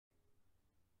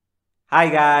Hi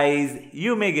guys,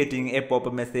 you may getting a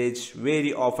pop-up message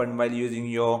very often while using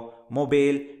your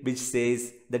mobile which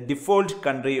says the default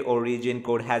country or region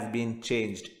code has been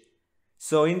changed.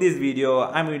 So in this video,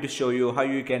 I'm going to show you how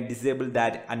you can disable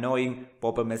that annoying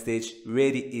pop-up message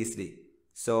very easily.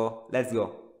 So let's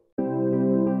go.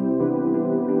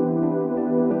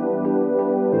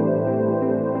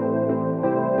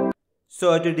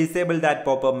 So to disable that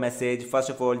pop-up message, first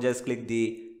of all just click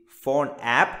the phone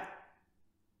app.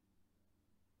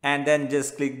 And then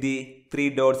just click the three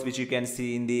dots which you can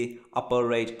see in the upper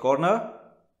right corner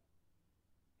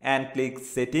and click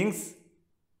settings.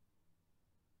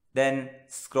 Then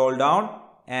scroll down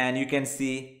and you can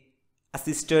see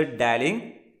assisted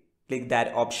dialing. Click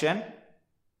that option.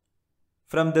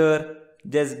 From there,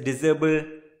 just disable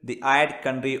the add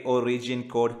country or region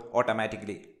code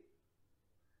automatically.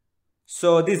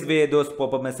 So this way those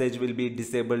pop-up message will be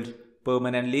disabled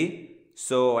permanently.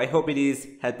 So I hope it is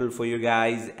helpful for you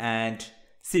guys and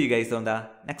see you guys on the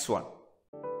next one.